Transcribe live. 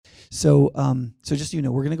So just, we're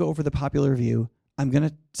going to go over the popular view. I'm going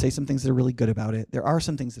to say some things that are really good about it. There are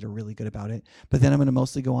some things that are really good about it, but then I'm going to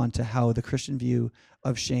mostly go on to how the Christian view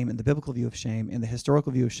of shame and the biblical view of shame and the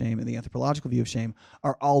historical view of shame and the anthropological view of shame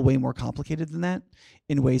are all way more complicated than that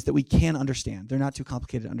in ways that we can understand. They're not too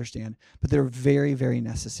complicated to understand, but they're very, very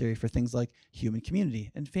necessary for things like human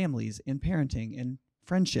community and families and parenting and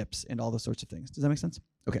friendships and all those sorts of things. Does that make sense?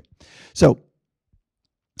 Okay. So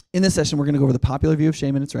in this session, we're going to go over the popular view of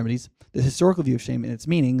shame and its remedies, the historical view of shame and its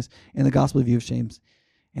meanings, and the gospel view of shame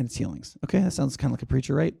and its healings. Okay, that sounds kind of like a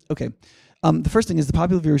preacher, right? Okay. The first thing is the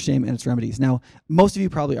popular view of shame and its remedies. Now, most of you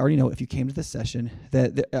probably already know, if you came to this session,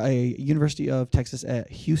 that a University of Texas at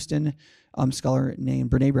Houston scholar named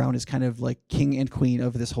Brené Brown is kind of like king and queen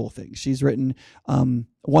of this whole thing. She's written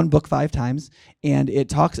one book 5 times, and it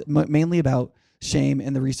talks mainly about shame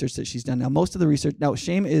and the research that she's done. Now, most of the research,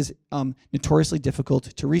 shame is notoriously difficult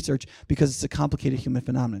to research because it's a complicated human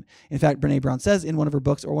phenomenon. In fact, Brené Brown says in one of her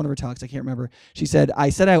books or one of her talks, I can't remember, she said, I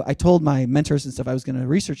told my mentors and stuff I was going to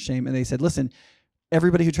research shame, and they said, listen,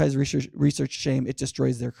 everybody who tries to research shame, it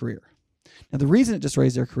destroys their career. Now, the reason it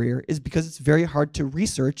destroys their career is because it's very hard to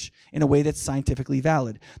research in a way that's scientifically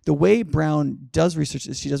valid. The way Brown does research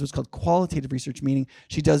is she does what's called qualitative research, meaning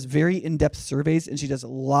she does very in-depth surveys, and she does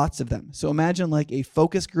lots of them. So imagine like a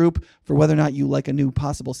focus group for whether or not you like a new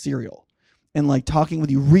possible cereal, and like talking with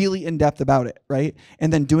you really in-depth about it, right?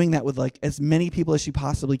 And then doing that with like as many people as she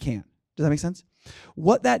possibly can. Does that make sense?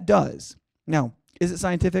 What that does, now, is it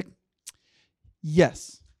scientific?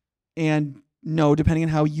 Yes. And no, depending on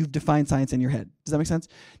how you've defined science in your head. Does that make sense?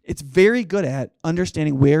 It's very good at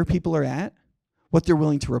understanding where people are at, what they're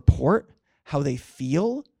willing to report, how they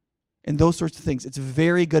feel, and those sorts of things. It's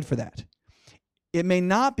very good for that. It may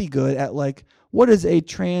not be good at like, what is a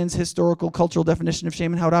trans-historical cultural definition of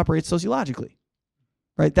shame and how it operates sociologically,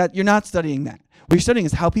 right? That you're not studying that. What you're studying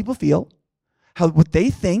is how people feel, what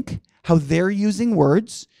they think, how they're using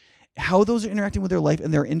words, how those are interacting with their life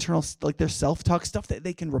and their internal, like their self-talk, stuff that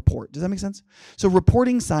they can report. Does that make sense? So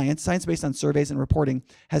reporting science based on surveys and reporting,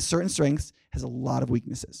 has certain strengths, has a lot of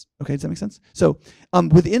weaknesses. Okay, does that make sense? So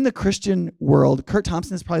within the Christian world, Kurt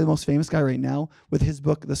Thompson is probably the most famous guy right now with his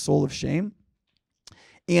book, The Soul of Shame.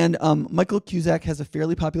 And Michael Cusack has a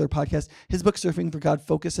fairly popular podcast. His book, Surfing for God,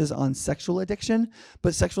 focuses on sexual addiction,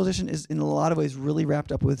 but sexual addiction is in a lot of ways really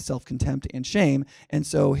wrapped up with self-contempt and shame, and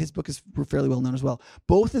so his book is fairly well known as well.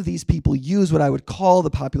 Both of these people use what I would call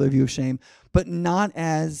the popular view of shame, but not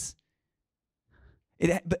as...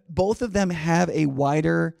 But both of them have a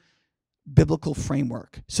wider biblical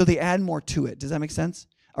framework, so they add more to it. Does that make sense?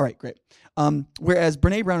 All right, great. Whereas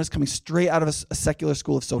Brené Brown is coming straight out of a secular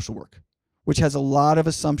school of social work, which has a lot of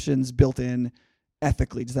assumptions built in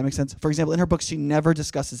ethically. Does that make sense? For example, in her book, she never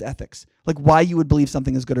discusses ethics, like why you would believe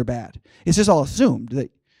something is good or bad. It's just all assumed that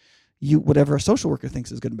whatever a social worker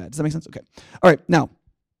thinks is good and bad. Does that make sense? Okay. All right. Now,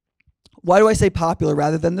 why do I say popular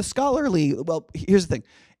rather than the scholarly? Well, here's the thing.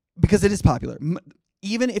 Because it is popular.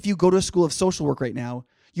 Even if you go to a school of social work right now,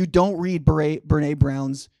 you don't read Brené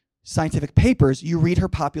Brown's scientific papers, you read her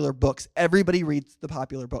popular books. Everybody reads the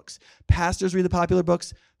popular books. Pastors read the popular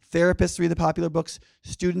books. Therapists read the popular books.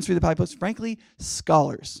 Students read the popular books. Frankly,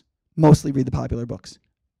 scholars mostly read the popular books.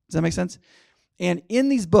 Does that make sense? And in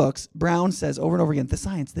these books, Brown says over and over again, the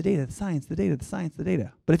science, the data, the science, the data, the science, the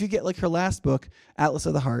data. But if you get like her last book, Atlas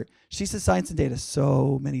of the Heart, she says science and data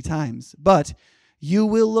so many times. But you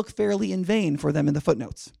will look fairly in vain for them in the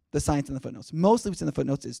footnotes, the science in the footnotes. Mostly what's in the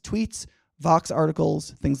footnotes is tweets, Vox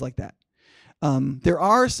articles, things like that. There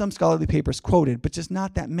are some scholarly papers quoted, but just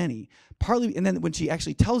not that many. Partly, and then when she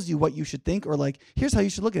actually tells you what you should think, or like, here's how you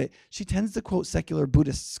should look at it, she tends to quote secular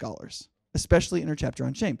Buddhist scholars, especially in her chapter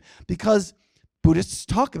on shame, because Buddhists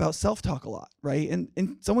talk about self-talk a lot, right? And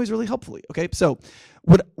in some ways really helpfully, okay? So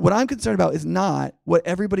what I'm concerned about is not what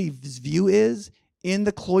everybody's view is in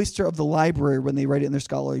the cloister of the library when they write it in their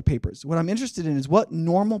scholarly papers. What I'm interested in is what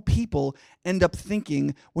normal people end up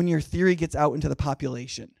thinking when your theory gets out into the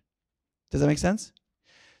population. Does that make sense?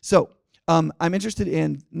 So I'm interested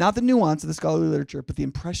in not the nuance of the scholarly literature, but the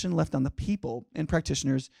impression left on the people and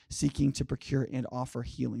practitioners seeking to procure and offer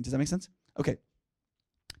healing. Does that make sense? Okay.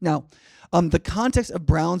 Now, the context of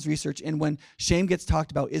Brown's research and when shame gets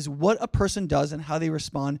talked about is what a person does and how they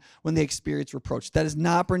respond when they experience reproach. That is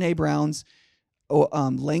not Brené Brown's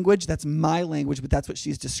language. That's my language, but that's what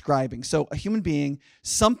she's describing. So a human being,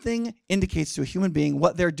 something indicates to a human being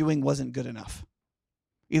what they're doing wasn't good enough.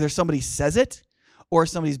 Either somebody says it or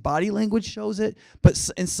somebody's body language shows it, but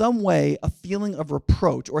in some way, a feeling of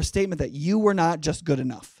reproach or a statement that you were not just good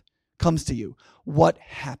enough comes to you. What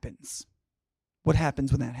happens? What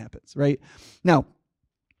happens when that happens, right? Now,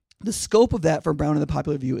 The scope of that for Brown and the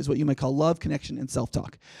popular view is what you might call love, connection, and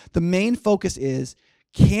self-talk. The main focus is,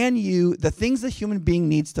 the things the human being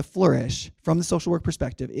needs to flourish from the social work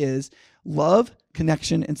perspective is love,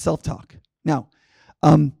 connection, and self-talk. Now,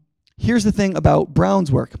 here's the thing about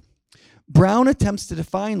Brown's work. Brown attempts to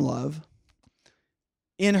define love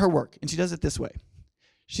in her work, and she does it this way.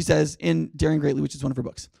 She says in Daring Greatly, which is one of her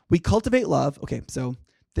books, we cultivate love. Okay, so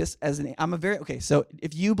so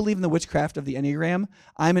if you believe in the witchcraft of the Enneagram,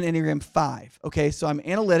 I'm an Enneagram 5. Okay, so I'm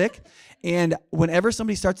analytic, and whenever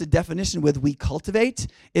somebody starts a definition with "we cultivate,"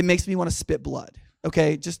 it makes me want to spit blood.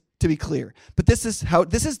 Okay, just to be clear. But this is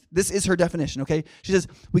her definition. Okay, she says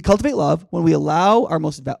we cultivate love when we allow our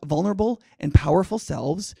most vulnerable and powerful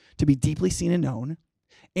selves to be deeply seen and known,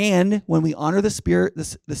 and when we honor the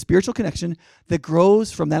spiritual connection that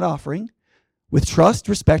grows from that offering with trust,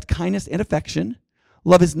 respect, kindness, and affection.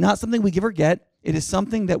 Love is not something we give or get. It is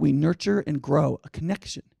something that we nurture and grow, a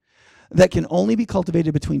connection that can only be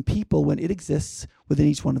cultivated between people when it exists within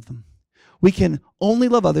each one of them. We can only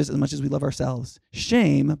love others as much as we love ourselves.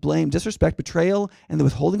 Shame, blame, disrespect, betrayal, and the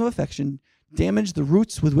withholding of affection damage the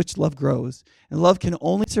roots with which love grows, and love can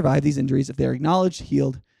only survive these injuries if they are acknowledged,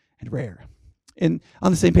 healed, and rare. And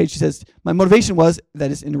on the same page, she says, my motivation was, that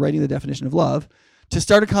is in writing the definition of love, to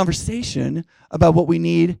start a conversation about what we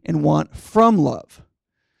need and want from love.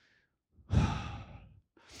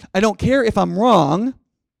 I don't care if I'm wrong,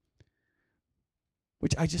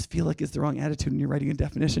 which I just feel like is the wrong attitude when you're writing a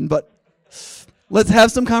definition, but let's have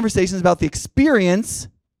some conversations about the experience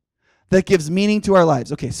that gives meaning to our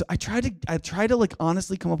lives. Okay, so I try to like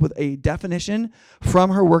honestly come up with a definition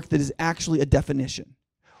from her work that is actually a definition,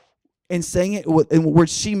 and saying it in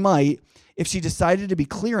words she might, if she decided to be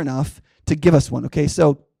clear enough to give us one. Okay,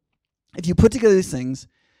 so if you put together these things,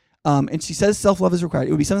 and she says self-love is required,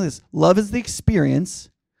 it would be something like this. Love is the experience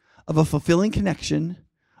of a fulfilling connection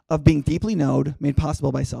of being deeply known, made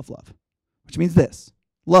possible by self-love, which means this.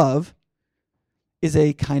 Love is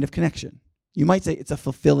a kind of connection. You might say it's a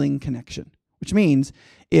fulfilling connection, which means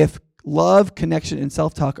if love, connection, and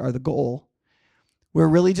self-talk are the goal, we're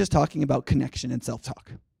really just talking about connection and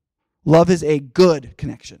self-talk. Love is a good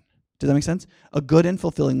connection. Does that make sense? A good and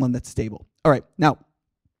fulfilling one that's stable. All right, now,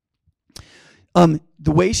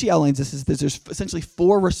 the way she outlines this is that there's essentially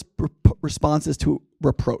 4 responses to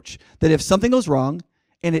reproach. That if something goes wrong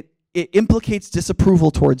and it implicates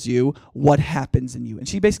disapproval towards you, what happens in you? And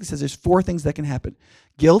she basically says there's 4 things that can happen.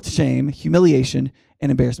 Guilt, shame, humiliation, and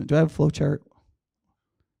embarrassment. Do I have a flow chart?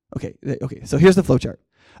 Okay, so here's the flow chart.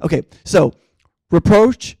 Okay, so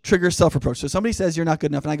reproach triggers self-reproach. So somebody says you're not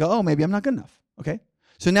good enough, and I go, oh, maybe I'm not good enough. Okay,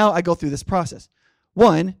 so now I go through this process.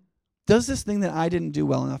 1, does this thing that I didn't do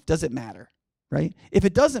well enough, does it matter? Right? If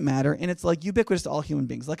it doesn't matter, and it's like ubiquitous to all human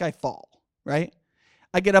beings, like I fall, right?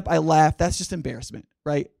 I get up, I laugh, that's just embarrassment,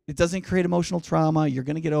 right? It doesn't create emotional trauma. You're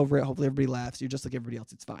going to get over it. Hopefully everybody laughs. You're just like everybody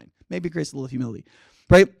else. It's fine. Maybe it creates a little humility,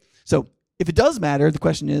 right? So if it does matter, the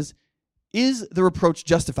question is the reproach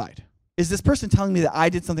justified? Is this person telling me that I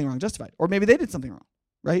did something wrong justified? Or maybe they did something wrong,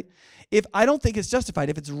 right? If I don't think it's justified,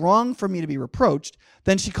 if it's wrong for me to be reproached,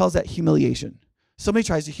 then she calls that humiliation. Somebody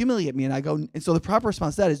tries to humiliate me, and I go, and so the proper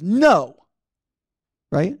response to that is no.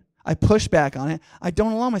 Right? I push back on it. I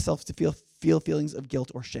don't allow myself to feel feelings of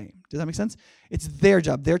guilt or shame. Does that make sense? It's their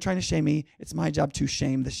job. They're trying to shame me. It's my job to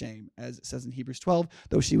shame the shame, as it says in Hebrews 12,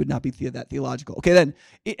 though she would not be that theological. Okay,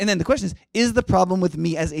 then the question is the problem with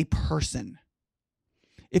me as a person?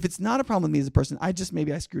 If it's not a problem with me as a person,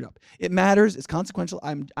 maybe I screwed up. It matters. It's consequential.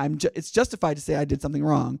 It's justified to say I did something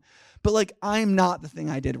wrong, but like I'm not the thing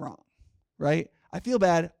I did wrong, right? I feel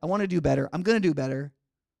bad. I want to do better. I'm going to do better.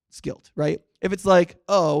 It's guilt, right? If it's like,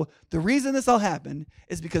 oh, the reason this all happened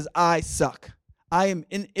is because I suck. I am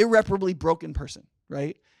an irreparably broken person,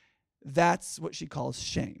 right? That's what she calls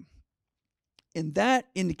shame. And that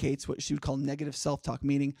indicates what she would call negative self-talk,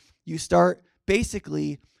 meaning you start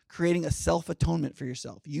basically creating a self-atonement for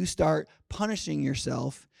yourself. You start punishing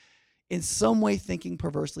yourself in some way, thinking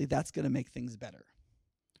perversely that's going to make things better,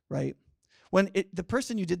 right? When the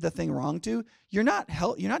person you did the thing wrong to, you're not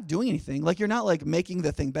doing anything. Like you're not like making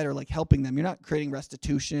the thing better, like helping them. You're not creating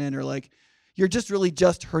restitution, or like you're just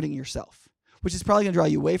hurting yourself, which is probably going to draw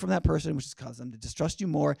you away from that person, which is cause them to distrust you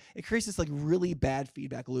more. It creates this like really bad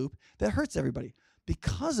feedback loop that hurts everybody.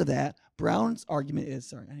 Because of that, Brown's argument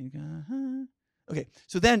is, okay,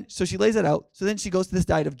 so she lays that out. So then she goes to this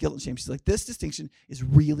diet of guilt and shame. She's like, this distinction is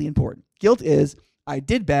really important. Guilt is, I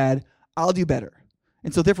did bad, I'll do better.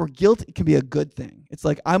 And so therefore, guilt can be a good thing. It's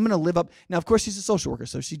like, I'm going to live up. Now, of course, she's a social worker,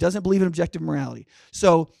 so she doesn't believe in objective morality.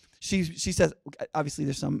 So she says, obviously,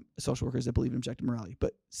 there's some social workers that believe in objective morality,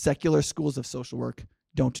 but secular schools of social work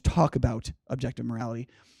don't talk about objective morality.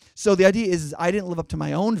 So the idea is I didn't live up to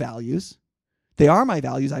my own values. They are my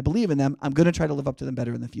values. I believe in them. I'm going to try to live up to them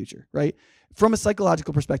better in the future, right? From a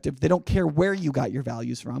psychological perspective, they don't care where you got your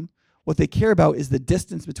values from. What they care about is the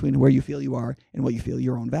distance between where you feel you are and what you feel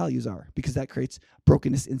your own values are, because that creates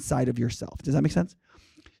brokenness inside of yourself. Does that make sense?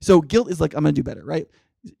 So guilt is like, I'm going to do better, right?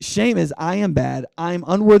 Shame is, I am bad. I'm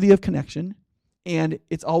unworthy of connection. And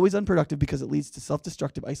it's always unproductive because it leads to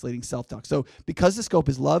self-destructive, isolating self-talk. So because the scope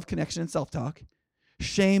is love, connection, and self-talk,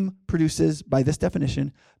 shame produces, by this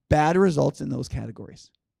definition, bad results in those categories.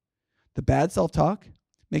 The bad self-talk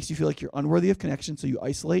makes you feel like you're unworthy of connection, so you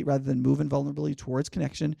isolate rather than move in vulnerability towards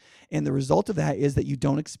connection. And the result of that is that you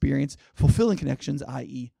don't experience fulfilling connections,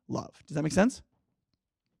 i.e. love. Does that make sense?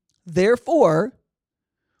 Therefore,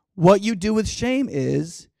 what you do with shame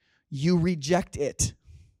is you reject it.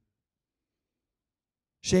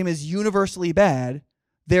 Shame is universally bad,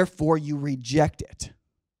 therefore you reject it.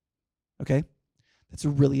 Okay? That's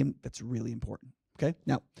really important. Okay?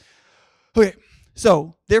 Now,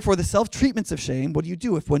 so therefore the self-treatments of shame, what do you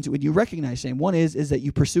do when you recognize shame? One is that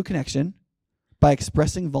you pursue connection by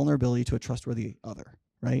expressing vulnerability to a trustworthy other,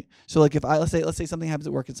 right? So like if let's say something happens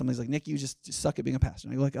at work and somebody's like, Nick, you just suck at being a pastor.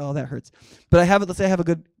 And I go like, oh, that hurts. But let's say I have a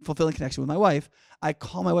good, fulfilling connection with my wife. I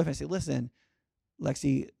call my wife and I say, listen,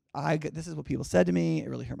 Lexi, this is what people said to me. It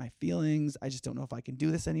really hurt my feelings. I just don't know if I can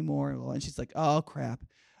do this anymore. And she's like, oh, crap.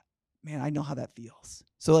 Man, I know how that feels.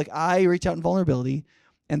 So like I reach out in vulnerability,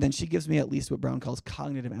 and then she gives me at least what Brown calls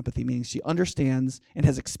cognitive empathy, meaning she understands and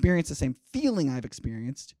has experienced the same feeling I've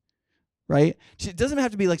experienced, right? She doesn't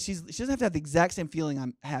have to be like, she doesn't have to have the exact same feeling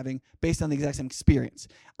I'm having based on the exact same experience.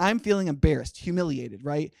 I'm feeling embarrassed, humiliated,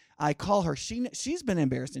 right? I call her. She's been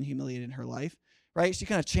embarrassed and humiliated in her life, right? She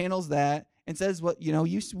kind of channels that and says what, you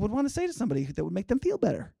would want to say to somebody that would make them feel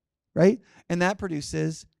better, right? And that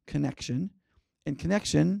produces connection. And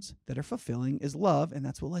connections that are fulfilling is love, and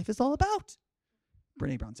that's what life is all about.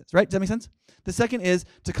 Brené Brown says, right? Does that make sense? The second is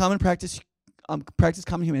to practice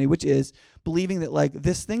common humanity, which is believing that like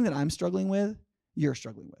this thing that I'm struggling with, you're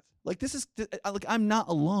struggling with. Like I'm not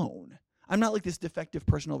alone. I'm not like this defective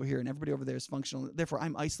person over here, and everybody over there is functional. Therefore,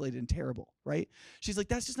 I'm isolated and terrible, right? She's like,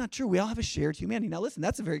 that's just not true. We all have a shared humanity. Now, listen,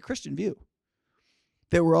 that's a very Christian view.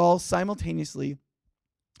 That we're all simultaneously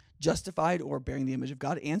justified or bearing the image of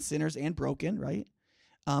God, and sinners and broken, right?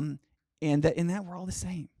 And that in that we're all the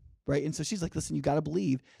same, right? And so she's like, listen, you got to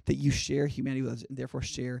believe that you share humanity with us and therefore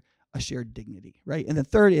share a shared dignity, right? And the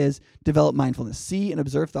third is develop mindfulness. See and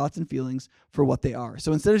observe thoughts and feelings for what they are.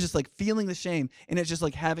 So instead of just like feeling the shame and it's just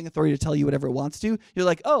like having authority to tell you whatever it wants to, you're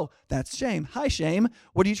like, oh, that's shame. Hi, shame.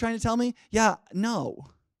 What are you trying to tell me? Yeah, no.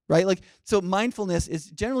 Right? Like, so mindfulness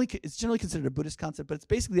is generally considered a Buddhist concept, but it's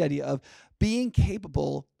basically the idea of being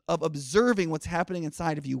capable of observing what's happening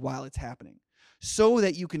inside of you while it's happening so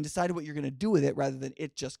that you can decide what you're going to do with it rather than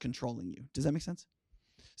it just controlling you. Does that make sense?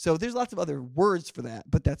 So there's lots of other words for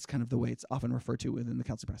that, but that's kind of the way it's often referred to within the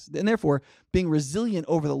counseling process. And therefore, being resilient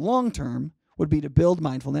over the long term would be to build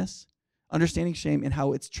mindfulness, understanding shame and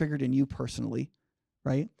how it's triggered in you personally,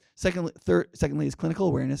 right? Secondly is clinical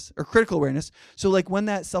awareness or critical awareness. So like when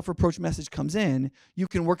that self-reproach message comes in, you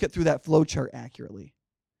can work it through that flow chart accurately.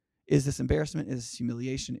 Is this embarrassment? Is this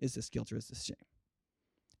humiliation? Is this guilt or is this shame?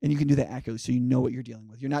 And you can do that accurately so you know what you're dealing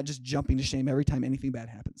with. You're not just jumping to shame every time anything bad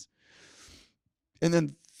happens. And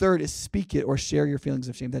then third is speak it or share your feelings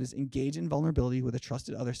of shame. That is engage in vulnerability with a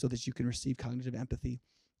trusted other so that you can receive cognitive empathy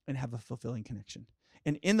and have a fulfilling connection.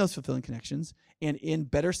 And in those fulfilling connections and in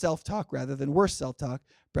better self-talk rather than worse self-talk,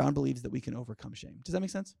 Brown believes that we can overcome shame. Does that make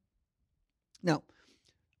sense? Now,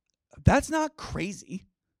 that's not crazy.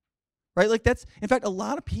 Right? Like that's, in fact, a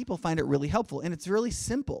lot of people find it really helpful and it's really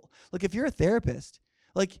simple. Like if you're a therapist,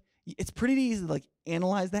 like it's pretty easy to like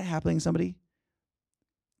analyze that happening to somebody,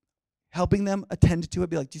 helping them attend to it,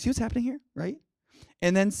 be like, do you see what's happening here? Right?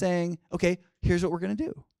 And then saying, okay, here's what we're going to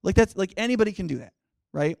do. Like that's like anybody can do that.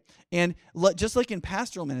 Right? And just like in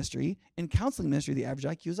pastoral ministry, in counseling ministry, the average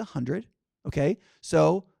IQ is 100. Okay?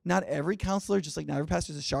 So not every counselor, just like not every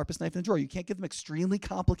pastor is the sharpest knife in the drawer. You can't give them extremely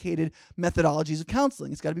complicated methodologies of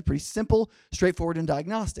counseling. It's got to be pretty simple, straightforward, and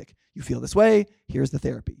diagnostic. You feel this way, here's the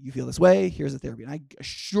therapy. You feel this way, here's the therapy. And I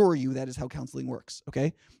assure you that is how counseling works,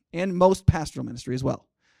 okay? And most pastoral ministry as well.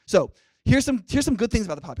 So here's some good things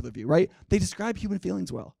about the popular view, right? They describe human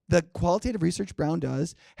feelings well. The qualitative research Brown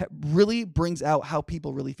does really brings out how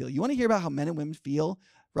people really feel. You want to hear about how men and women feel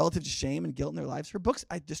relative to shame and guilt in their lives? Her books,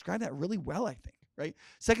 I describe that really well, I think, right?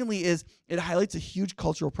 Secondly is it highlights a huge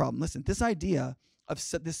cultural problem. Listen, this idea of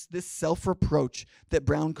this self-reproach that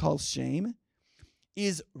Brown calls shame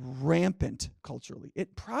is rampant culturally.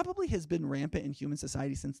 It probably has been rampant in human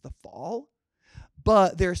society since the fall,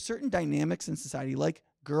 but there are certain dynamics in society like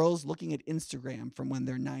girls looking at Instagram from when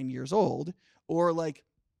they're 9 years old, or like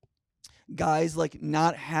guys like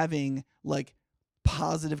not having like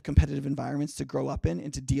positive competitive environments to grow up in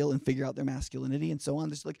and to deal and figure out their masculinity and so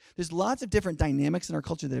on. There's lots of different dynamics in our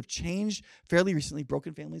culture that have changed fairly recently.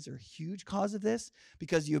 Broken families are a huge cause of this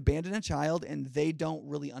because you abandon a child and they don't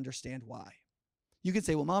really understand why. You could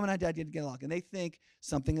say, well, mom and dad didn't get along, and they think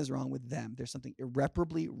something is wrong with them. There's something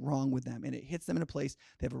irreparably wrong with them, and it hits them in a place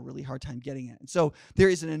they have a really hard time getting at. And so there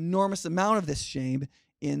is an enormous amount of this shame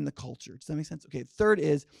in the culture. Does that make sense? Okay, third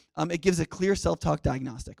is it gives a clear self-talk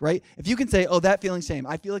diagnostic, right? If you can say, oh, that feeling's shame.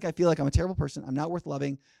 I feel like I'm a terrible person. I'm not worth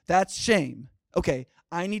loving. That's shame. Okay,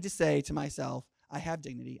 I need to say to myself, I have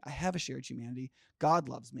dignity. I have a shared humanity. God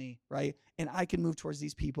loves me, right? And I can move towards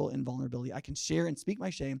these people in vulnerability. I can share and speak my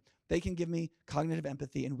shame. They can give me cognitive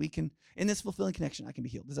empathy, and we can, in this fulfilling connection, I can be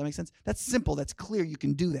healed. Does that make sense? That's simple. That's clear. You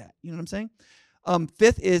can do that. You know what I'm saying?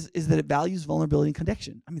 Fifth is that it values vulnerability and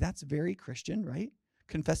connection. I mean, that's very Christian, right?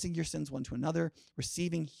 Confessing your sins one to another,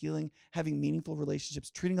 receiving healing, having meaningful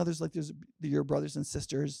relationships, treating others like your brothers and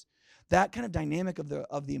sisters. That kind of dynamic of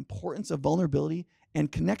the importance of vulnerability and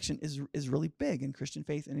connection is really big in Christian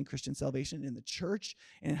faith and in Christian salvation, in the church,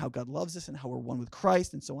 and in how God loves us and how we're one with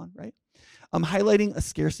Christ and so on, right? Highlighting a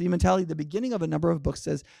scarcity mentality. The beginning of a number of books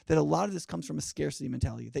says that a lot of this comes from a scarcity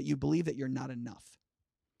mentality, that you believe that you're not enough.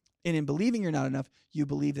 And in believing you're not enough, you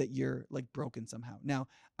believe that you're like broken somehow. Now,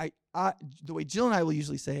 the way Jill and I will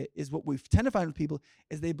usually say it is what we tend to find with people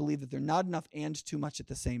is they believe that they're not enough and too much at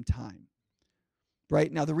the same time. Right?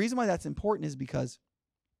 Now, the reason why that's important is because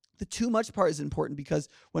the too much part is important because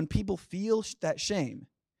when people feel that shame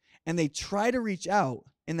and they try to reach out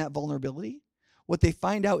in that vulnerability, what they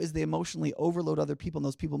find out is they emotionally overload other people and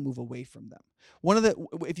those people move away from them.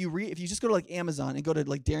 If you just go to like Amazon and go to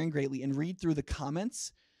like Daring Greatly and read through the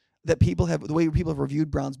comments that people have, the way people have reviewed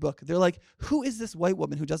Brown's book, they're like, who is this white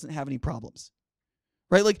woman who doesn't have any problems?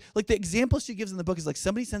 Right? Like the example she gives in the book is like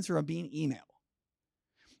somebody sends her a mean email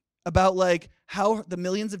about like how the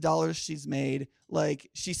millions of dollars she's made, like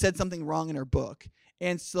she said something wrong in her book.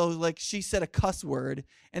 And so like she said a cuss word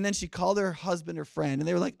and then she called her husband or friend and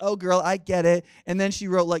they were like, oh girl, I get it. And then she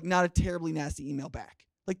wrote like not a terribly nasty email back.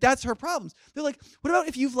 Like that's her problems. They're like, what about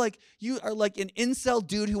if you are like an incel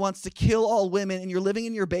dude who wants to kill all women and you're living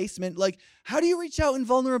in your basement? Like, how do you reach out in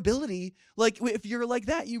vulnerability? Like if you're like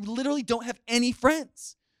that, you literally don't have any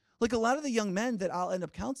friends. Like a lot of the young men that I'll end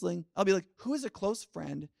up counseling, I'll be like, who is a close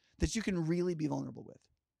friend that you can really be vulnerable with?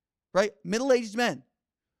 Right? Middle-aged men.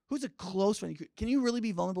 Who's a close friend? Can you really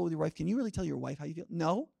be vulnerable with your wife? Can you really tell your wife how you feel?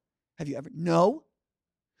 No. Have you ever? No.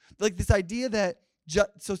 Like this idea that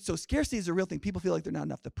so scarcity is a real thing. People feel like they're not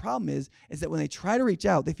enough. The problem is that when they try to reach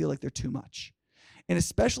out, they feel like they're too much. And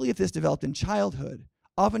especially if this developed in childhood,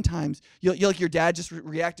 oftentimes you're like your dad just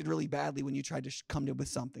reacted really badly when you tried to come to with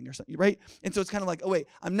something or something, right? And so it's kind of like, oh wait,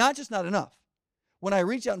 I'm not just not enough. When I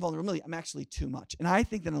reach out in vulnerability, I'm actually too much. And I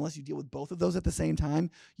think that unless you deal with both of those at the same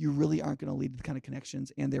time, you really aren't going to lead to the kind of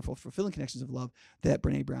connections and therefore fulfilling connections of love that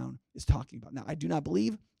Brene Brown is talking about. Now, I do not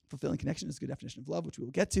believe fulfilling connection is a good definition of love, which we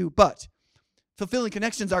will get to, but fulfilling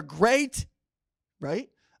connections are great, right?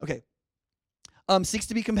 Okay. Seeks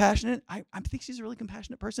to be compassionate. I think she's a really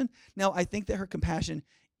compassionate person. Now, I think that her compassion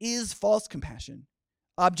is false compassion,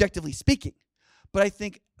 objectively speaking. But I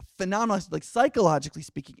think phenomenally, like psychologically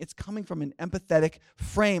speaking, it's coming from an empathetic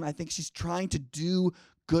frame. I think she's trying to do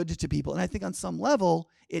good to people. And I think on some level,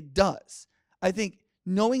 it does. I think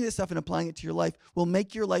knowing this stuff and applying it to your life will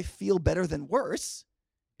make your life feel better than worse.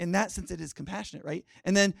 In that sense, it is compassionate, right?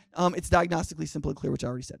 And then it's diagnostically simple and clear, which I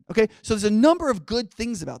already said. Okay, so there's a number of good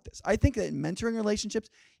things about this. I think that in mentoring relationships,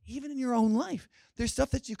 even in your own life, there's stuff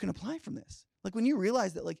that you can apply from this. Like when you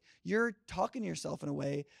realize that like you're talking to yourself in a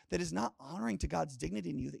way that is not honoring to God's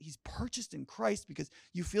dignity in you, that he's purchased in Christ because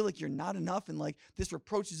you feel like you're not enough and like this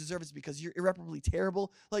reproach is deserved because you're irreparably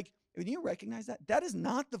terrible. Like when you recognize that, that is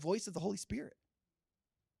not the voice of the Holy Spirit,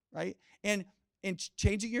 right? And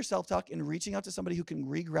changing your self-talk and reaching out to somebody who can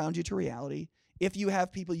reground you to reality, if you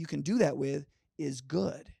have people you can do that with, is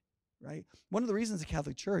good, right? One of the reasons the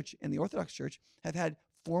Catholic Church and the Orthodox Church have had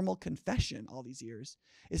formal confession all these years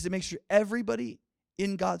is to make sure everybody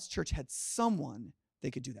in God's church had someone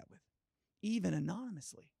they could do that with, even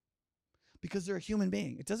anonymously, because they're a human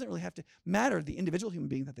being. It doesn't really have to matter the individual human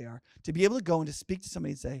being that they are, to be able to go and to speak to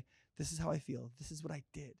somebody and say, this is how I feel. This is what I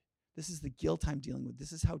did. This is the guilt I'm dealing with.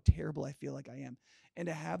 This is how terrible I feel like I am. And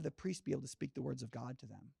to have the priest be able to speak the words of God to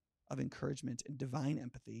them, of encouragement and divine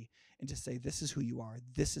empathy, and to say, this is who you are.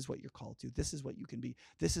 This is what you're called to. This is what you can be.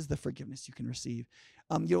 This is the forgiveness you can receive.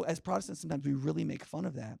 As Protestants, sometimes we really make fun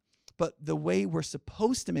of that. But the way we're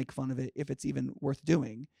supposed to make fun of it, if it's even worth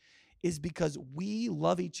doing, is because we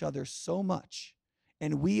love each other so much,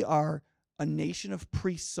 and we are a nation of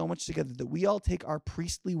priests so much together that we all take our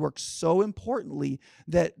priestly work so importantly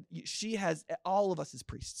that she has all of us as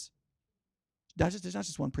priests. There's not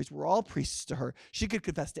just one priest. We're all priests to her. She could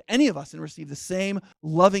confess to any of us and receive the same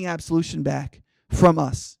loving absolution back from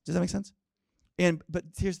us. Does that make sense? But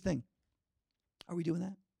here's the thing. Are we doing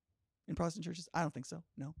that in Protestant churches? I don't think so.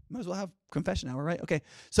 No. Might as well have confession hour, right? Okay.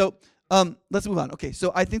 So let's move on. Okay.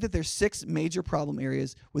 So I think that there's 6 major problem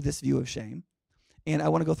areas with this view of shame. And I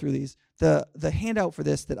want to go through these. The handout for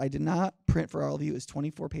this that I did not print for all of you is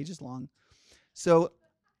 24 pages long. So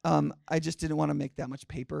I just didn't want to make that much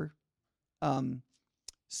paper.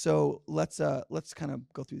 So let's kind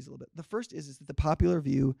of go through these a little bit. The first is that the popular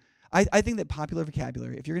view, I think that popular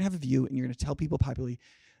vocabulary, if you're going to have a view and you're going to tell people popularly,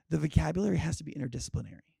 the vocabulary has to be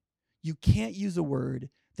interdisciplinary. You can't use a word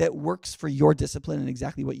that works for your discipline and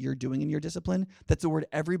exactly what you're doing in your discipline. That's a word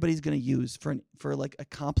everybody's going to use for like a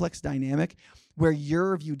complex dynamic where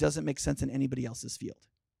your view doesn't make sense in anybody else's field.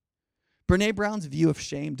 Brene Brown's view of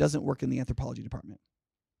shame doesn't work in the anthropology department.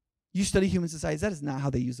 You study human societies, that is not how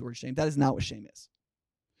they use the word shame. That is not what shame is.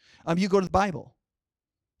 You go to the Bible.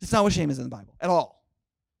 It's not what shame is in the Bible at all.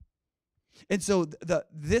 And so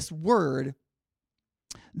this word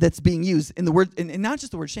that's being used in the word, and not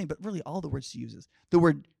just the word shame, but really all the words she uses. The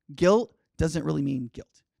word guilt doesn't really mean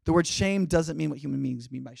guilt. The word shame doesn't mean what human beings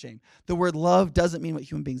mean by shame. The word love doesn't mean what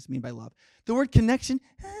human beings mean by love. The word connection,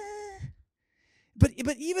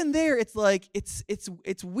 but even there, it's like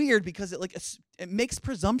it's weird because it makes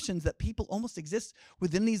presumptions that people almost exist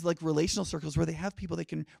within these like relational circles where they have people they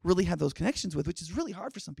can really have those connections with, which is really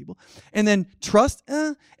hard for some people. And then trust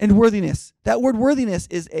and worthiness. That word worthiness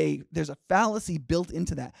there's a fallacy built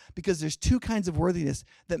into that because there's 2 kinds of worthiness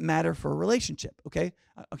that matter for a relationship. Okay,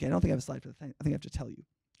 I don't think I have a slide for the thing. I think I have to tell you.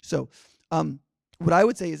 So, what I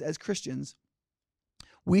would say is, as Christians,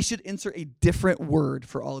 we should insert a different word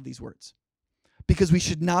for all of these words. Because we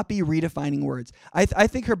should not be redefining words. I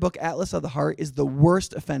think her book, Atlas of the Heart, is the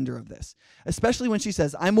worst offender of this, especially when she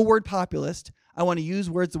says, I'm a word populist. I want to use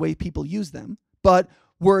words the way people use them, but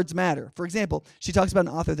words matter. For example, she talks about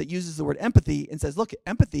an author that uses the word empathy and says, look,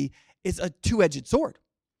 empathy is a 2-edged sword.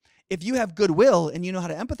 If you have goodwill and you know how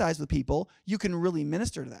to empathize with people, you can really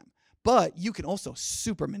minister to them, but you can also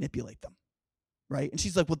super manipulate them. Right? And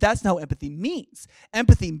she's like, well, that's not what empathy means.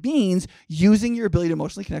 Empathy means using your ability to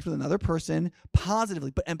emotionally connect with another person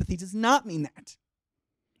positively, but empathy does not mean that.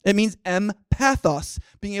 It means empathos,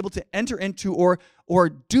 being able to enter into or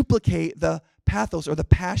duplicate the pathos or the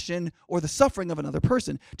passion or the suffering of another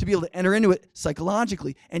person, to be able to enter into it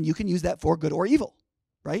psychologically, and you can use that for good or evil,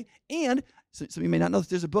 right? And so you may not know that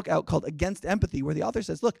there's a book out called Against Empathy where the author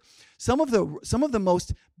says, look, some of the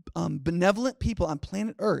most benevolent people on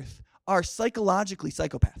planet Earth are psychologically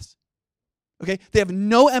psychopaths. Okay? They have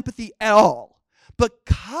no empathy at all. But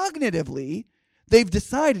cognitively, they've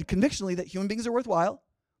decided convictionally that human beings are worthwhile,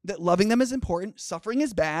 that loving them is important, suffering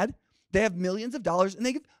is bad. They have millions of dollars, and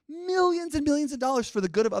they give millions and millions of dollars for the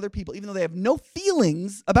good of other people, even though they have no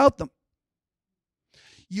feelings about them.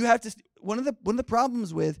 You have to, one of the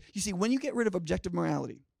problems with, you see, when you get rid of objective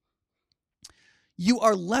morality, you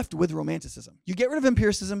are left with romanticism. You get rid of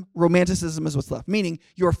empiricism, romanticism is what's left, meaning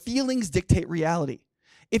your feelings dictate reality.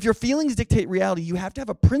 If your feelings dictate reality, you have to have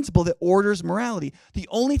a principle that orders morality. The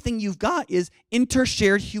only thing you've got is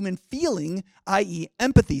intershared human feeling, i.e.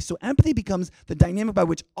 empathy. So empathy becomes the dynamic by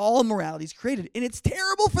which all morality is created, and it's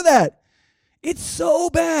terrible for that. It's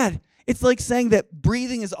so bad. It's like saying that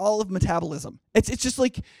breathing is all of metabolism. It's just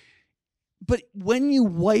like... But when you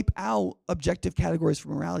wipe out objective categories for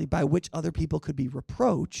morality by which other people could be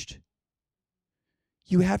reproached,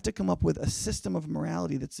 you have to come up with a system of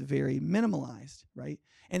morality that's very minimalized, right?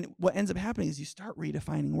 And what ends up happening is you start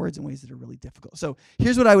redefining words in ways that are really difficult. So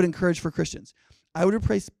here's what I would encourage for Christians. I would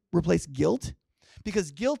replace guilt, because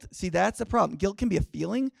guilt, see, that's the problem. Guilt can be a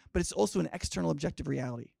feeling, but it's also an external objective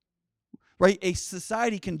reality. Right? A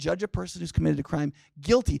society can judge a person who's committed a crime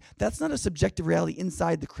guilty. That's not a subjective reality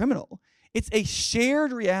inside the criminal. It's a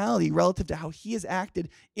shared reality relative to how he has acted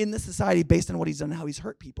in the society based on what he's done and how he's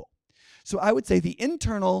hurt people. So I would say the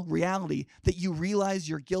internal reality that you realize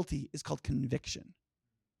you're guilty is called conviction,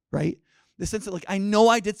 right? The sense that, like, I know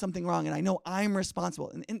I did something wrong and I know I'm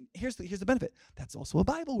responsible. And here's the benefit. That's also a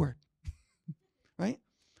Bible word, right?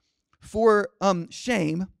 For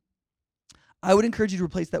shame, I would encourage you to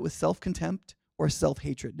replace that with self-contempt or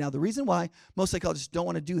self-hatred. Now, the reason why most psychologists don't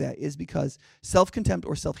want to do that is because self-contempt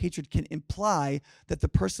or self-hatred can imply that the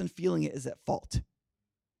person feeling it is at fault.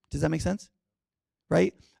 Does that make sense?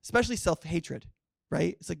 Right? Especially self-hatred,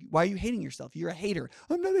 right? It's like, why are you hating yourself? You're a hater.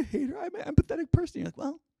 I'm not a hater. I'm an empathetic person. You're like,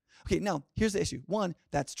 well, Okay, now here's the issue. One,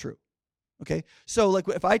 that's true. Okay, so like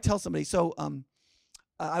if I tell somebody,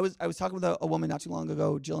 I was talking with a woman not too long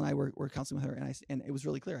ago. Jill and I were counseling with her, and it was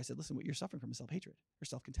really clear. I said, listen, what you're suffering from is self-hatred or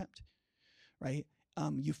self-contempt, right?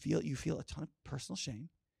 You feel a ton of personal shame,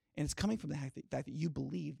 and it's coming from the fact that you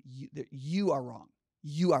believe that you are wrong,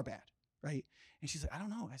 you are bad, right? And she's like, I don't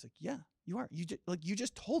know. I was like, yeah, you are. You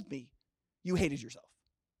just told me you hated yourself,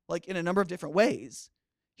 like in a number of different ways.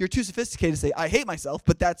 You're too sophisticated to say I hate myself,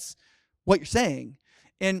 but that's what you're saying.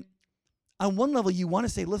 And on one level, you want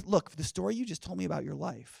to say, look, the story you just told me about your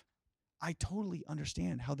life, I totally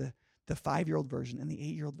understand how the 5-year-old version and the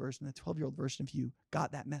 8-year-old version and the 12-year-old version of you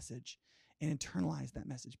got that message and internalized that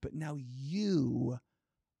message. But now you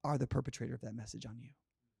are the perpetrator of that message on you.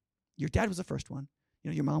 Your dad was the first one.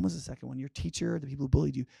 Your mom was the second one. Your teacher, the people who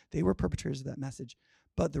bullied you, they were perpetrators of that message.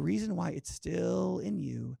 But the reason why it's still in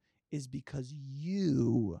you is because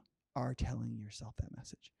you are telling yourself that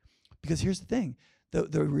message. Because here's the thing.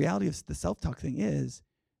 The reality of the self-talk thing is,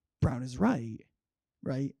 Brown is right?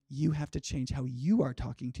 You have to change how you are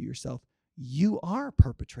talking to yourself. You are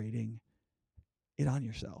perpetrating it on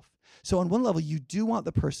yourself. So on one level, you do want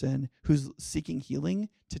the person who's seeking healing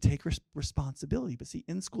to take responsibility. But see,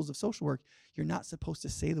 in schools of social work, you're not supposed to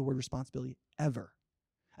say the word responsibility ever.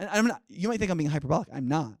 And I'm not. You might think I'm being hyperbolic. I'm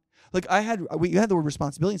not. Like we had the word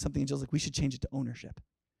responsibility in something, and Jill's like, we should change it to ownership.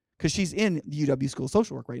 Because she's in the UW School of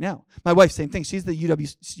Social Work right now. My wife, same thing. She's the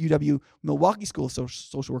UW Milwaukee School of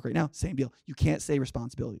Social Work right now. Same deal. You can't say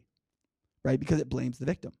responsibility, right? Because it blames the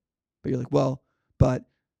victim. But you're like, well, but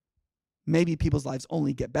maybe people's lives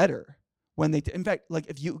only get better when they. In fact, like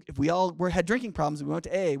if we all had drinking problems and we went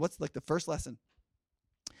to AA, what's like the first lesson?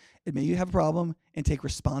 Admit you have a problem and take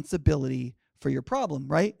responsibility for your problem,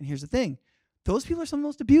 right? And here's the thing: those people are some of the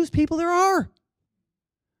most abused people there are.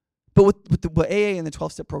 But what AA and the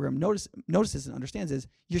 12-step program notices and understands is,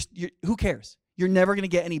 who cares? You're never going to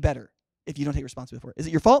get any better if you don't take responsibility for it. Is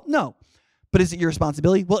it your fault? No. But is it your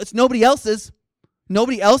responsibility? Well, it's nobody else's.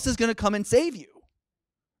 Nobody else is going to come and save you,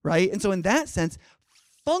 right? And so in that sense,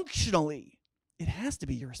 functionally, it has to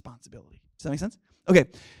be your responsibility. Does that make sense? Okay,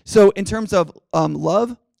 so in terms of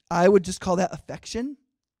love, I would just call that affection.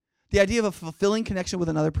 The idea of a fulfilling connection with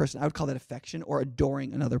another person, I would call that affection or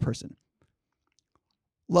adoring another person.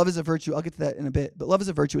 Love is a virtue. I'll get to that in a bit. But love is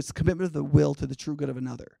a virtue. It's a commitment of the will to the true good of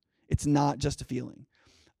another. It's not just a feeling.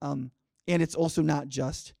 And it's also not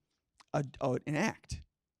just an act.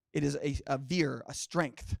 It is a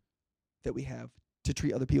strength that we have to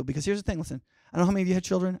treat other people. Because here's the thing. Listen, I don't know how many of you had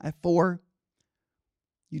children. I have 4.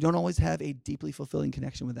 You don't always have a deeply fulfilling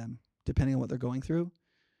connection with them, depending on what they're going through.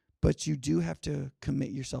 But you do have to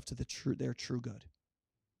commit yourself to their true good,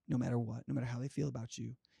 no matter what, no matter how they feel about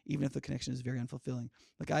you. Even if the connection is very unfulfilling.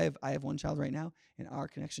 Like I have one child right now, and our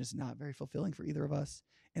connection is not very fulfilling for either of us,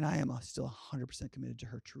 and I am still 100% committed to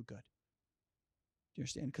her true good. Do you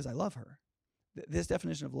understand? Because I love her. This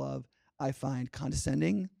definition of love I find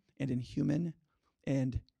condescending and inhuman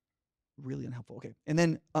and really unhelpful. Okay, and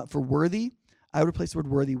then for worthy, I would replace the word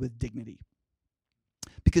worthy with dignity.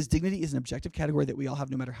 Because dignity is an objective category that we all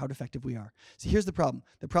have no matter how defective we are. So here's the problem.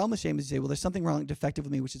 The problem with shame is you say, well, there's something wrong, defective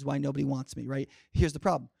with me, which is why nobody wants me, right? Here's the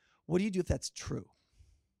problem. What do you do if that's true?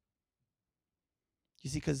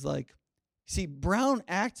 You see, because Brown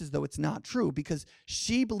acts as though it's not true because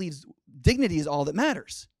she believes dignity is all that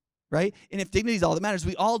matters, right? And if dignity is all that matters,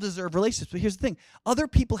 we all deserve relationships. But here's the thing. Other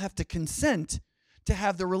people have to consent to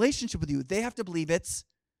have the relationship with you. They have to believe it's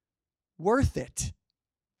worth it.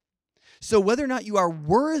 So whether or not you are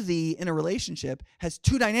worthy in a relationship has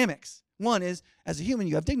 2 dynamics. One is, as a human,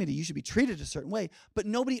 you have dignity. You should be treated a certain way, but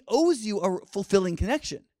nobody owes you a fulfilling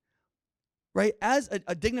connection, right? As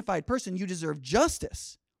a dignified person, you deserve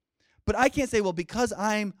justice. But I can't say, well, because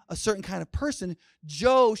I'm a certain kind of person,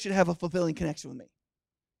 Joe should have a fulfilling connection with me.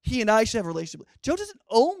 He and I should have a relationship. Joe doesn't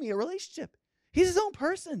owe me a relationship. He's his own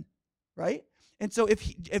person, right? And so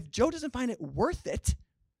if Joe doesn't find it worth it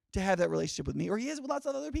to have that relationship with me, or he is with lots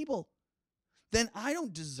of other people, then I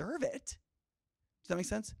don't deserve it. Does that make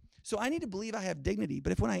sense? So I need to believe I have dignity,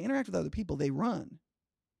 but if when I interact with other people, they run,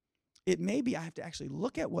 it may be I have to actually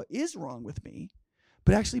look at what is wrong with me,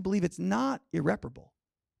 but actually believe it's not irreparable,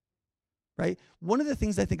 right? One of the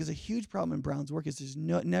things I think is a huge problem in Brown's work is there's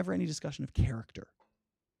never any discussion of character.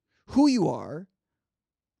 Who you are,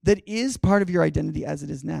 that is part of your identity as it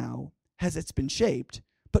is now, has it's been shaped,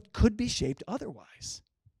 but could be shaped otherwise.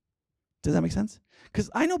 Does that make sense?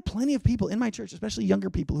 Because I know plenty of people in my church, especially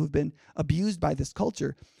younger people who've been abused by this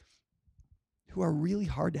culture, who are really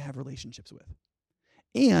hard to have relationships with.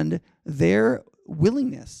 And their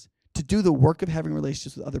willingness to do the work of having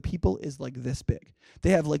relationships with other people is like this big.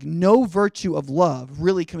 They have like no virtue of love,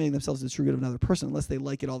 really committing themselves to the true good of another person unless they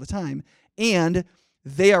like it all the time. And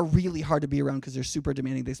they are really hard to be around because they're super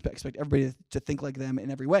demanding. They expect everybody to think like them in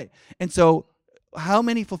every way. And so how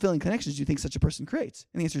many fulfilling connections do you think such a person creates?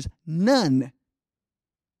 And the answer is none,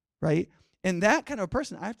 right? And that kind of a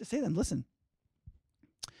person, I have to say to them, listen,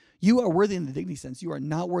 you are worthy in the dignity sense. You are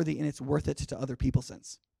not worthy in its worth it to other people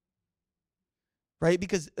sense. Right?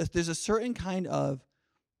 Because there's a certain kind of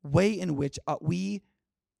way in which we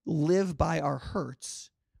live by our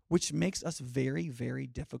hurts, which makes us very, very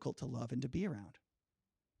difficult to love and to be around.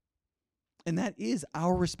 And that is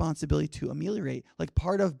our responsibility to ameliorate. Like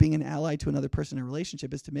part of being an ally to another person in a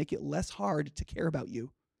relationship is to make it less hard to care about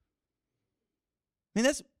you. I mean,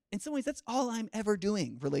 that's in some ways, that's all I'm ever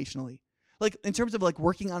doing relationally. Like in terms of like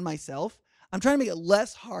working on myself, I'm trying to make it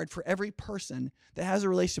less hard for every person that has a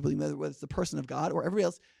relationship with me, whether it's the person of God or everybody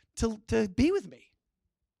else, to be with me.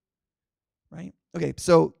 Right? Okay,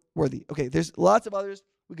 so worthy. Okay, there's lots of others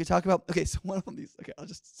we could talk about. Okay, so one of them, I'll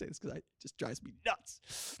just say this because it just drives me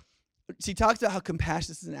nuts. She talks about how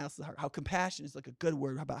compassion, this is an analysis of the heart, how compassion is like a good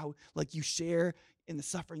word, about how like you share in the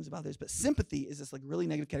sufferings of others, but sympathy is this like really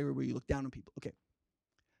negative category where you look down on people. Okay.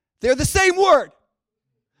 They're the same word.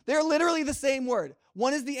 They're literally the same word.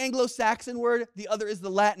 One is the Anglo-Saxon word, the other is the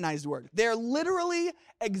Latinized word. They're literally,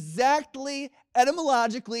 exactly,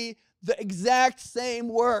 etymologically, the exact same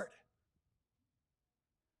word.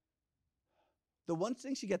 The one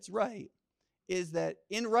thing she gets right is that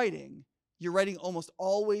in writing, your writing almost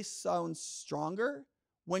always sounds stronger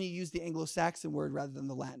when you use the Anglo-Saxon word rather than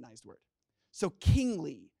the Latinized word. So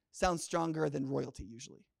kingly sounds stronger than royalty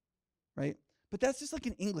usually, right? But that's just like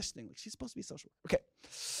an English thing. Like she's supposed to be a social worker. Okay.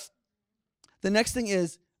 The next thing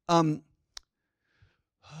is, where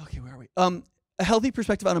are we? A healthy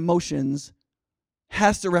perspective on emotions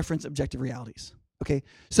has to reference objective realities. Okay.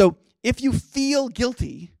 So if you feel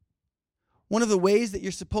guilty, one of the ways that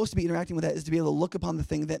you're supposed to be interacting with that is to be able to look upon the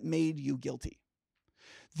thing that made you guilty.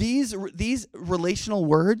 These relational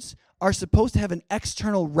words are supposed to have an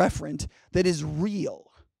external referent that is real.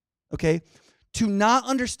 Okay. To not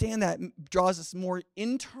understand that draws us more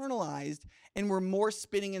internalized, and we're more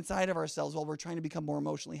spinning inside of ourselves while we're trying to become more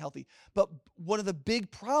emotionally healthy. But one of the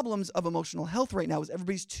big problems of emotional health right now is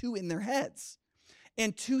everybody's too in their heads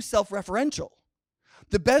and too self-referential.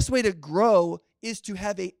 The best way to grow is to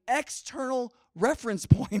have an external reference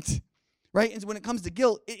point, right? And when it comes to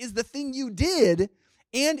guilt, it is the thing you did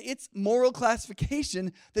and its moral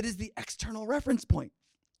classification that is the external reference point.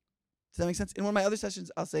 Does that make sense? In one of my other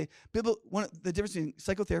sessions, I'll say the difference between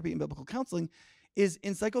psychotherapy and biblical counseling is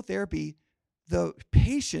in psychotherapy, the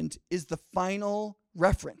patient is the final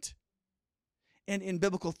referent. And in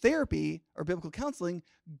biblical therapy or biblical counseling,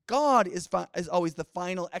 God is always the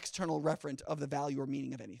final external referent of the value or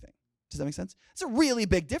meaning of anything. Does that make sense? It's a really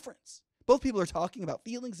big difference. Both people are talking about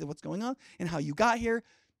feelings and what's going on and how you got here,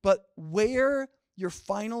 but where your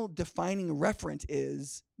final defining referent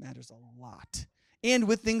is matters a lot. And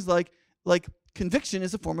with things like conviction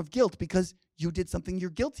is a form of guilt because you did something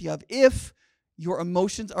you're guilty of if your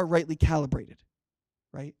emotions are rightly calibrated,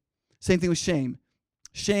 right? Same thing with shame.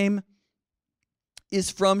 Shame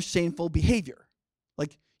is from shameful behavior.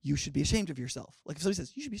 Like, you should be ashamed of yourself. Like, if somebody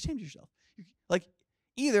says, you should be ashamed of yourself. Like,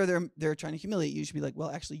 either they're trying to humiliate you. You should be like,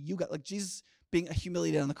 well, actually, you got, like Jesus being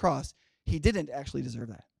humiliated on the cross, he didn't actually deserve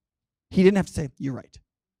that. He didn't have to say, you're right.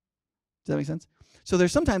 Does that make sense? So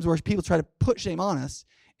there's sometimes where people try to put shame on us,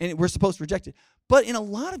 and we're supposed to reject it. But in a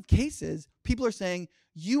lot of cases, people are saying,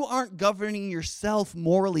 you aren't governing yourself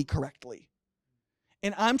morally correctly.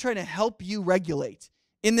 And I'm trying to help you regulate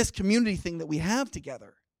in this community thing that we have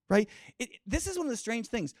together, right? This is one of the strange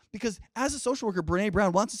things, because as a social worker, Brene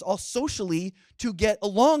Brown wants us all socially to get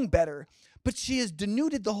along better, but she has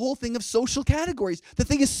denuded the whole thing of social categories. The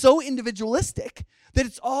thing is so individualistic that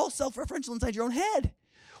it's all self-referential inside your own head,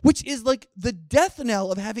 which is like the death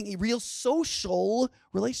knell of having a real social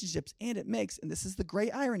relationships. And it makes, and this is the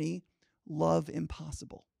great irony, love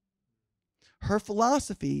impossible. Her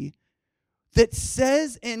philosophy that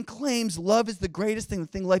says and claims love is the greatest thing, the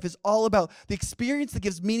thing life is all about, the experience that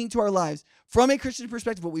gives meaning to our lives. From a Christian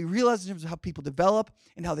perspective, what we realize in terms of how people develop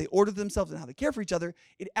and how they order themselves and how they care for each other,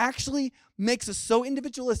 it actually makes us so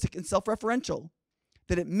individualistic and self-referential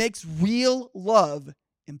that it makes real love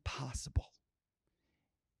impossible.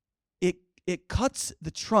 It cuts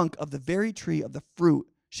the trunk of the very tree of the fruit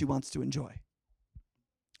she wants to enjoy.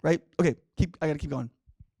 Right? Okay, I got to keep going.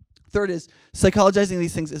 Third is psychologizing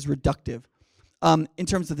these things is reductive in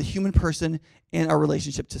terms of the human person and our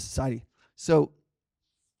relationship to society. So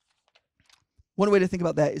one way to think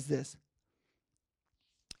about that is this.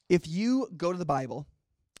 if you go to the Bible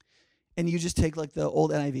and you just take like the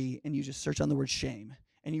old NIV and you just search on the word shame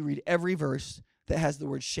and you read every verse that has the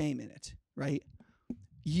word shame in it, right?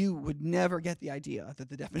 You would never get the idea that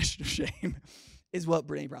the definition of shame is what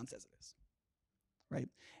Brene Brown says it is, right?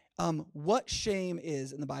 What shame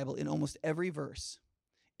is in the Bible in almost every verse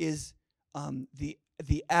is the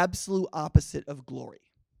absolute opposite of glory.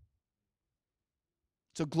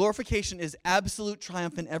 So glorification is absolute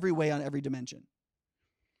triumph in every way on every dimension.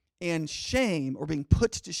 And shame, or being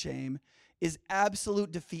put to shame, is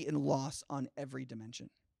absolute defeat and loss on every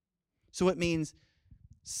dimension. So it means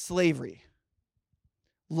slavery,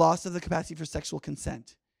 loss of the capacity for sexual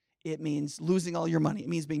consent. It means losing all your money. It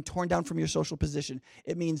means being torn down from your social position.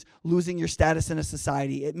 It means losing your status in a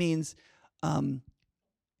society. It means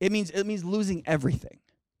losing everything,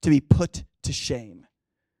 to be put to shame.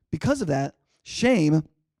 Because of that, shame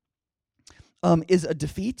is a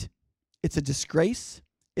defeat. It's a disgrace.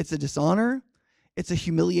 It's a dishonor. It's a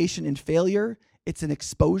humiliation and failure. It's an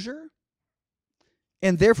exposure.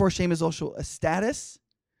 And therefore, shame is also a status.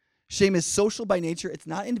 Shame is social by nature. It's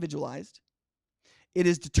not individualized. It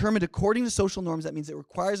is determined according to social norms. That means it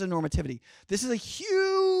requires a normativity. This is a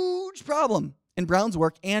huge problem in Brown's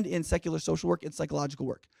work and in secular social work and psychological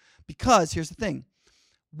work. Because here's the thing.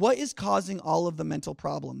 What is causing all of the mental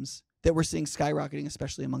problems that we're seeing skyrocketing,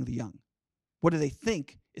 especially among the young? What do they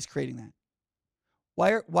think is creating that?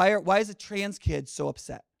 Why is a trans kid so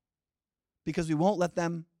upset? Because we won't let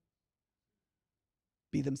them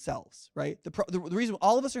be themselves, right? The reason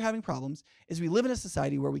all of us are having problems is we live in a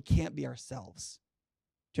society where we can't be ourselves.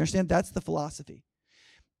 Do you understand? That's the philosophy.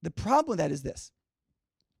 The problem with that is this,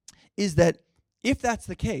 is that if that's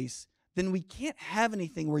the case, then we can't have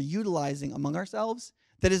anything we're utilizing among ourselves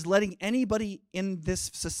that is letting anybody in this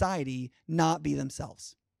society not be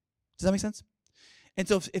themselves. Does that make sense? And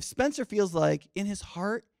so if Spencer feels like in his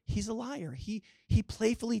heart, he's a liar, he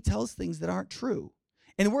playfully tells things that aren't true.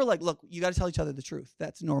 And we're like, look, you got to tell each other the truth.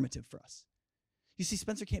 That's normative for us. You see,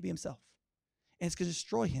 Spencer can't be himself. And it's going to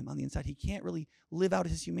destroy him on the inside. He can't really live out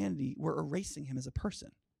his humanity. We're erasing him as a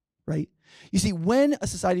person, right? You see, when a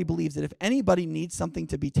society believes that if anybody needs something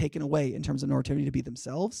to be taken away in terms of normativity to be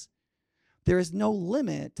themselves, there is no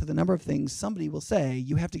limit to the number of things somebody will say,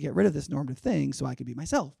 you have to get rid of this normative thing so I can be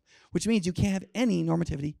myself, which means you can't have any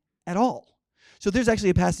normativity at all. So there's actually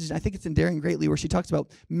a passage, and I think it's in Daring Greatly, where she talks about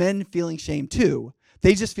men feeling shame too.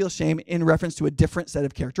 They just feel shame in reference to a different set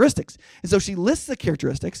of characteristics. And so she lists the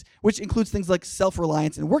characteristics, which includes things like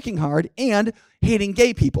self-reliance and working hard and hating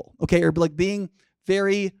gay people, okay, or like being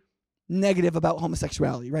very negative about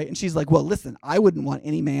homosexuality, right? And she's like, well, listen, I wouldn't want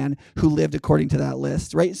any man who lived according to that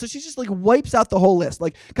list, right? So she just like wipes out the whole list.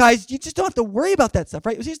 Like, guys, you just don't have to worry about that stuff,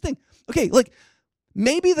 right? Here's the thing. Okay, like,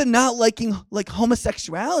 maybe the not liking like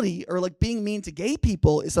homosexuality or like being mean to gay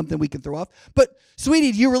people is something we can throw off. But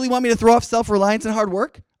sweetie, do you really want me to throw off self-reliance and hard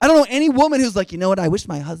work? I don't know any woman who's like, you know what? I wish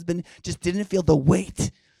my husband just didn't feel the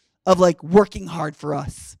weight of like working hard for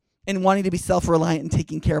us and wanting to be self-reliant and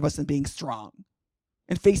taking care of us and being strong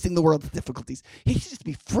and facing the world's difficulties. He should just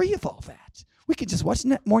be free of all that. We could just watch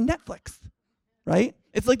more Netflix, right?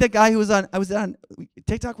 It's like that guy who I was on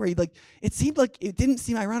TikTok where he like, it seemed like, it didn't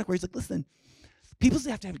seem ironic where he's like, listen, people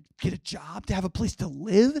have to get a job, to have a place to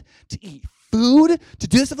live, to eat food, to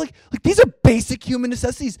do this stuff. Like these are basic human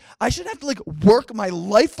necessities. I shouldn't have to like work my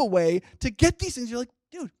life away to get these things. You're like,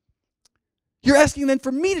 dude, you're asking then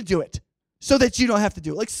for me to do it so that you don't have to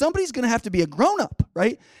do it. Like somebody's going to have to be a grown up,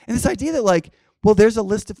 right? And this idea that like, well, there's a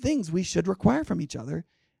list of things we should require from each other.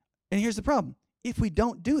 And here's the problem. If we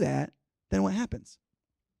don't do that, then what happens?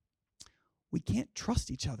 We can't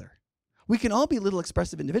trust each other. We can all be little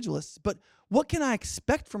expressive individualists, but what can I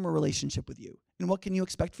expect from a relationship with you? And what can you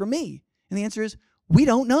expect from me? And the answer is, we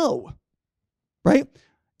don't know, right?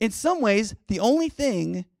 In some ways, the only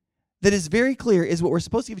thing that is very clear is what we're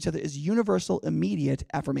supposed to give each other is universal, immediate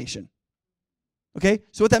affirmation, okay?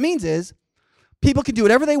 So what that means is people can do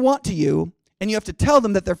whatever they want to you, and you have to tell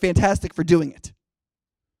them that they're fantastic for doing it,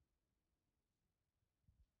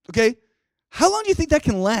 okay? How long do you think that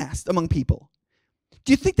can last among people?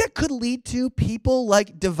 Do you think that could lead to people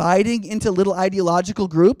like dividing into little ideological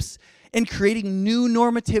groups and creating new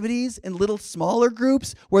normativities in little smaller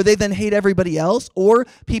groups where they then hate everybody else, or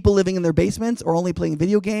people living in their basements or only playing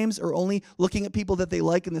video games or only looking at people that they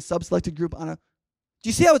like in the sub-selected group on a... Do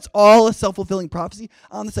you see how it's all a self-fulfilling prophecy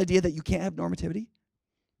on this idea that you can't have normativity?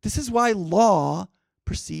 This is why law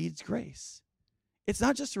precedes grace. It's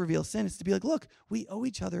not just to reveal sin, it's to be like, look, we owe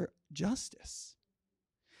each other justice.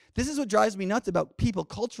 This is what drives me nuts about people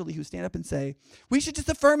culturally who stand up and say, we should just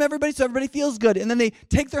affirm everybody so everybody feels good. And then they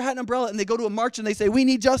take their hat and umbrella and they go to a march and they say, we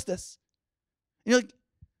need justice. And you're like,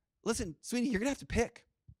 listen, sweetie, you're going to have to pick.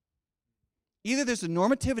 Either there's a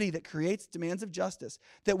normativity that creates demands of justice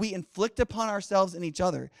that we inflict upon ourselves and each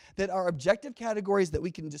other, that are objective categories that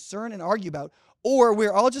we can discern and argue about, or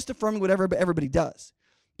we're all just affirming whatever everybody does.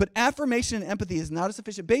 But affirmation and empathy is not a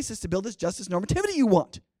sufficient basis to build this justice normativity you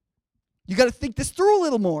want. You got to think this through a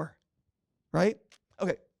little more, right?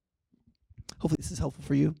 Okay. Hopefully this is helpful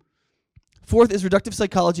for you. Fourth is reductive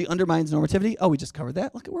psychology undermines normativity. Oh, we just covered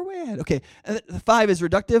that. Look, we're way ahead. Okay. And the 5 is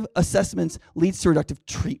reductive assessments leads to reductive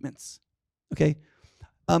treatments. Okay.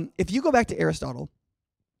 If you go back to Aristotle,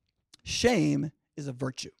 shame is a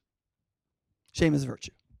virtue. Shame is a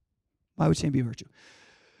virtue. Why would shame be a virtue?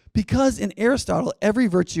 Because in Aristotle, every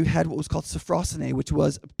virtue had what was called sophrosyne, which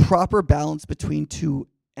was proper balance between two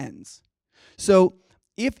ends. So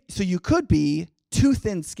you could be too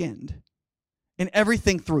thin-skinned and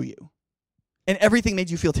everything threw you and everything made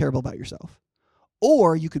you feel terrible about yourself.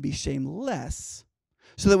 Or you could be shameless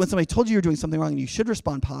so that when somebody told you you're doing something wrong and you should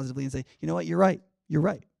respond positively and say, you know what, you're right. You're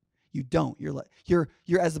right. You don't. You're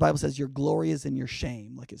as the Bible says, your glory is in your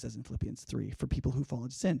shame, like it says in Philippians 3, for people who fall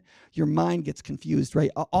into sin. Your mind gets confused,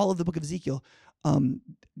 right? All of the book of Ezekiel,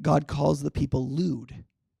 God calls the people lewd.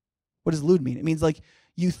 What does lewd mean? It means like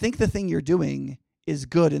you think the thing you're doing is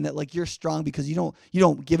good and that like you're strong because you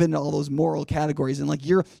don't give in to all those moral categories and like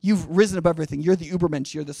you've risen above everything. You're the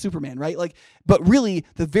Ubermensch, you're the Superman, right? Like, but really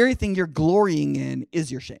the very thing you're glorying in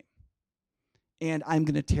is your shame. And I'm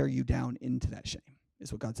going to tear you down into that shame.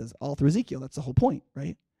 Is what God says all through Ezekiel. That's the whole point,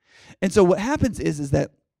 right? And so what happens is that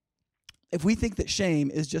if we think that shame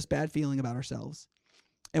is just bad feeling about ourselves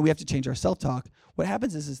and we have to change our self-talk, what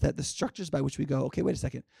happens is that the structures by which we go, okay, wait a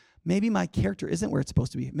second, maybe my character isn't where it's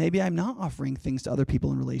supposed to be. Maybe I'm not offering things to other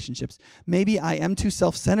people in relationships. Maybe I am too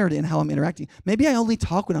self-centered in how I'm interacting. Maybe I only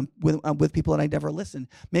talk when I'm with people and I never listen.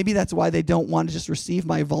 Maybe that's why they don't want to just receive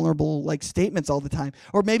my vulnerable like statements all the time.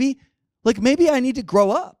 Or maybe I need to grow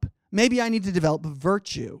up. Maybe I need to develop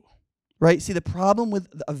virtue, right? See, the problem with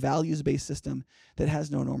a values-based system that has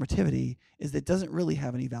no normativity is that it doesn't really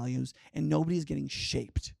have any values and nobody's getting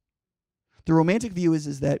shaped. The romantic view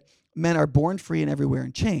is that men are born free and everywhere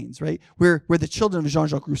in chains, right? We're the children of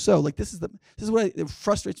Jean-Jacques Rousseau. Like this is what it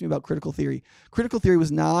frustrates me about critical theory. Critical theory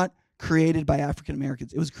was not created by African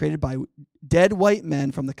Americans. It was created by dead white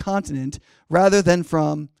men from the continent rather than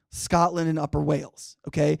from Scotland and Upper Wales,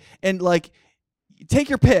 okay? And like, take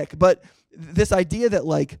your pick, but this idea that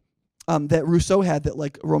like that Rousseau had, that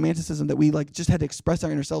like romanticism, that we like just had to express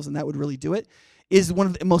our inner selves and that would really do it, is one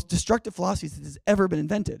of the most destructive philosophies that has ever been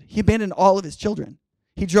invented. He abandoned all of his children.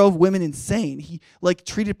 He drove women insane. He like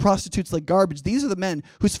treated prostitutes like garbage. These are the men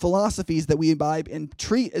whose philosophies that we imbibe and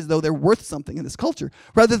treat as though they're worth something in this culture,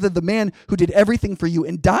 rather than the man who did everything for you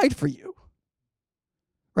and died for you.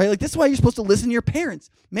 Right? Like this is why you're supposed to listen to your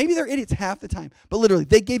parents. Maybe they're idiots half the time, but literally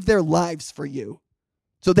they gave their lives for you.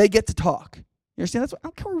 So they get to talk. You understand? That's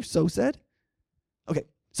what Rousseau said. Okay,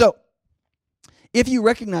 so if you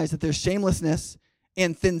recognize that there's shamelessness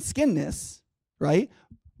and thin-skinnedness, right?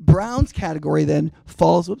 Brown's category then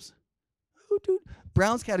falls.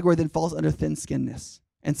 Brown's category then falls under thin-skinnedness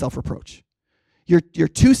and self-reproach. You're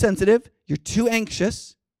too sensitive. You're too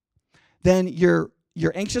anxious. Then your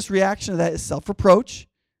anxious reaction to that is self-reproach.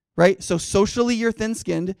 Right? So socially you're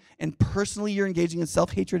thin-skinned and personally you're engaging in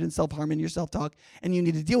self-hatred and self-harm in your self-talk, and you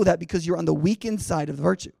need to deal with that because you're on the weakened side of the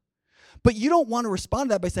virtue. But you don't want to respond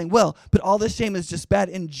to that by saying, well, but all this shame is just bad,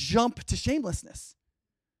 and jump to shamelessness.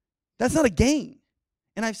 That's not a game.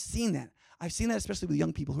 And I've seen that. I've seen that especially with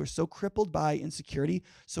young people who are so crippled by insecurity,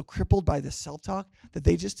 so crippled by the self-talk, that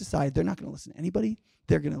they just decide they're not going to listen to anybody.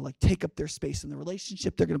 They're going to like take up their space in the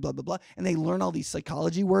relationship. They're going to blah, blah, blah. And they learn all these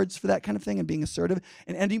psychology words for that kind of thing and being assertive.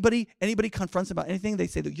 And anybody confronts them about anything, they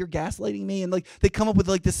say that you're gaslighting me. And like they come up with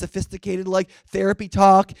like this sophisticated like therapy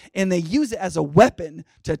talk, and they use it as a weapon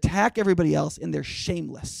to attack everybody else, and they're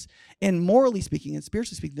shameless. And morally speaking and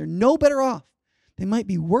spiritually speaking, they're no better off. They might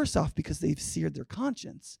be worse off because they've seared their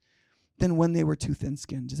conscience than when they were too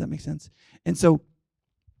thin-skinned. Does that make sense? And so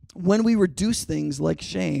when we reduce things like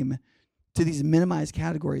shame to these minimized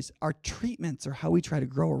categories, our treatments or how we try to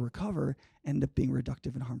grow or recover end up being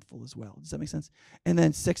reductive and harmful as well. Does that make sense? And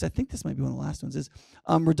then 6, I think this might be one of the last ones, is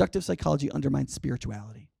reductive psychology undermines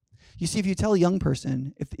spirituality. You see, if you tell a young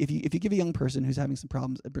person, if you give a young person who's having some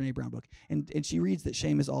problems a Brene Brown book, and she reads that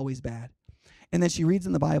shame is always bad, and then she reads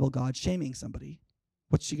in the Bible God shaming somebody,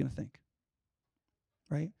 what's she going to think?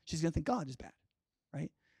 Right? She's going to think God is bad,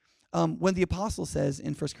 right? When the apostle says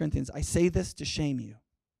in 1 Corinthians, I say this to shame you,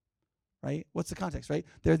 right? What's the context, right?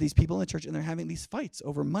 There are these people in the church and they're having these fights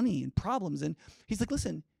over money and problems. And he's like,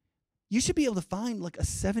 listen, you should be able to find like a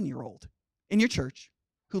 7-year-old in your church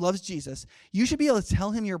who loves Jesus, you should be able to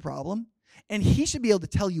tell him your problem, and he should be able to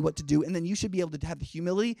tell you what to do, and then you should be able to have the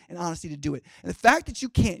humility and honesty to do it. And the fact that you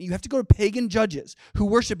can't, you have to go to pagan judges who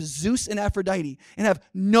worship Zeus and Aphrodite and have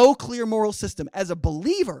no clear moral system. As a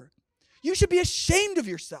believer, you should be ashamed of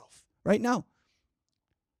yourself right now.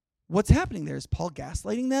 What's happening there? Is Paul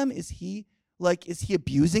gaslighting them? Is he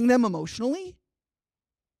abusing them emotionally?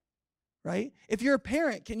 Right? If you're a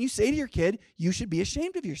parent, can you say to your kid, you should be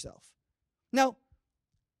ashamed of yourself? Now,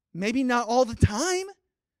 maybe not all the time.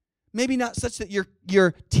 Maybe not such that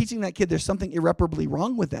you're teaching that kid there's something irreparably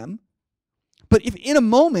wrong with them. But if in a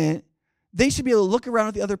moment, they should be able to look around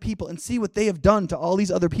at the other people and see what they have done to all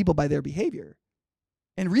these other people by their behavior.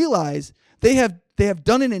 And realize they have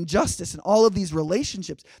done an injustice in all of these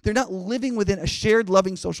relationships. They're not living within a shared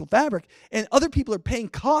loving social fabric. And other people are paying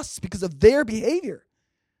costs because of their behavior.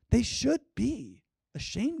 They should be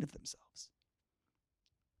ashamed of themselves.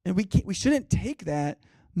 And we shouldn't take that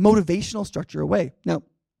motivational structure away. Now,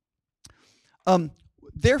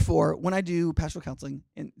 therefore, when I do pastoral counseling,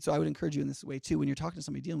 and so I would encourage you in this way too, when you're talking to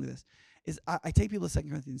somebody dealing with this, is I take people to 2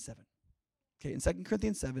 Corinthians 7. Okay, in 2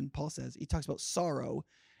 Corinthians 7, Paul says, he talks about sorrow,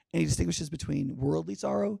 and he distinguishes between worldly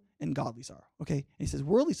sorrow and godly sorrow. Okay, and he says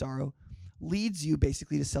worldly sorrow leads you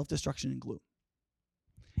basically to self-destruction and gloom.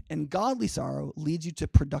 And godly sorrow leads you to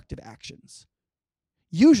productive actions,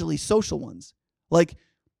 usually social ones, like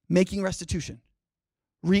making restitution,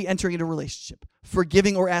 re-entering into a relationship,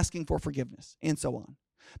 forgiving or asking for forgiveness, and so on.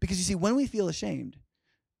 Because you see, when we feel ashamed,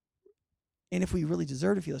 and if we really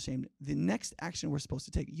deserve to feel ashamed, the next action we're supposed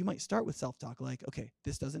to take, you might start with self-talk like, okay,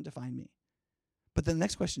 this doesn't define me. But then the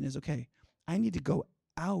next question is, okay, I need to go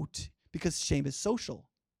out because shame is social.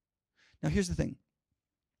 Now, here's the thing.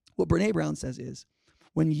 What Brene Brown says is,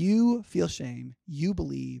 when you feel shame, you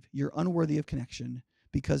believe you're unworthy of connection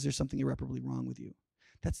because there's something irreparably wrong with you.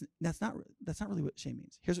 That's not really what shame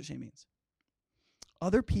means. Here's what shame means.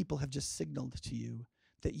 Other people have just signaled to you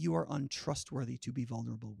that you are untrustworthy to be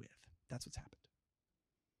vulnerable with. That's what's happened.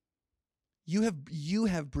 You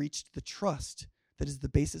have breached the trust that is the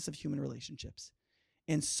basis of human relationships.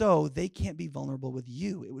 And so they can't be vulnerable with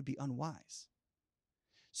you. It would be unwise.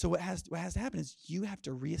 So what has to happen is you have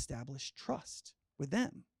to reestablish trust with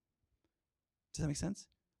them. Does that make sense?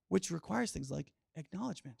 Which requires things like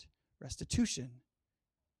acknowledgement, restitution,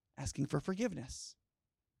 asking for forgiveness,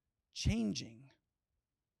 changing.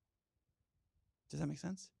 Does that make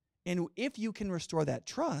sense? And if you can restore that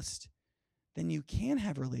trust, then you can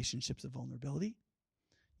have relationships of vulnerability.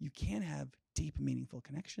 You can have deep, meaningful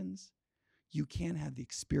connections. You can have the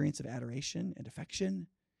experience of adoration and affection,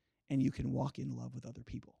 and you can walk in love with other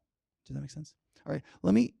people. Does that make sense? All right,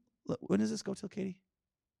 when does this go till, Katie?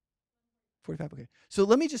 45, okay. So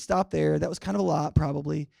let me just stop there. That was kind of a lot,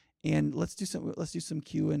 probably. And let's do some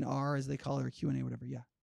Q&R, as they call it, or Q&A, whatever. Yeah.